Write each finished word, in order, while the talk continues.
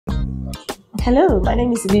Hello, my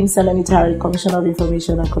name is Ibim Seminitari, Commissioner of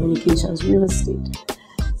Information and Communications, Real Estate.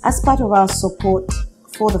 As part of our support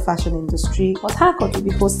for the fashion industry, Port Harcourt will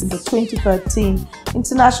be hosting the 2013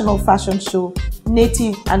 International Fashion Show,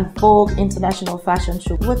 Native and Vogue International Fashion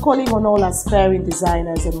Show. We're calling on all aspiring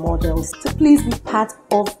designers and models to please be part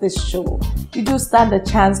of this show. You do stand a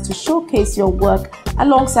chance to showcase your work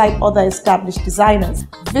alongside other established designers.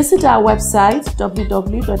 Visit our website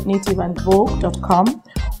www.nativeandvogue.com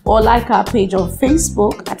or like our page on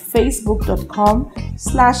Facebook at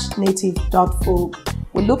facebook.com/native.vogue.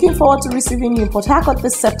 We're looking forward to receiving you in Port Harcourt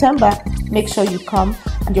this September. Make sure you come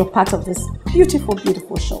and you're part of this beautiful,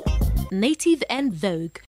 beautiful show. Native and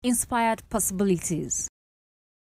Vogue, inspired possibilities.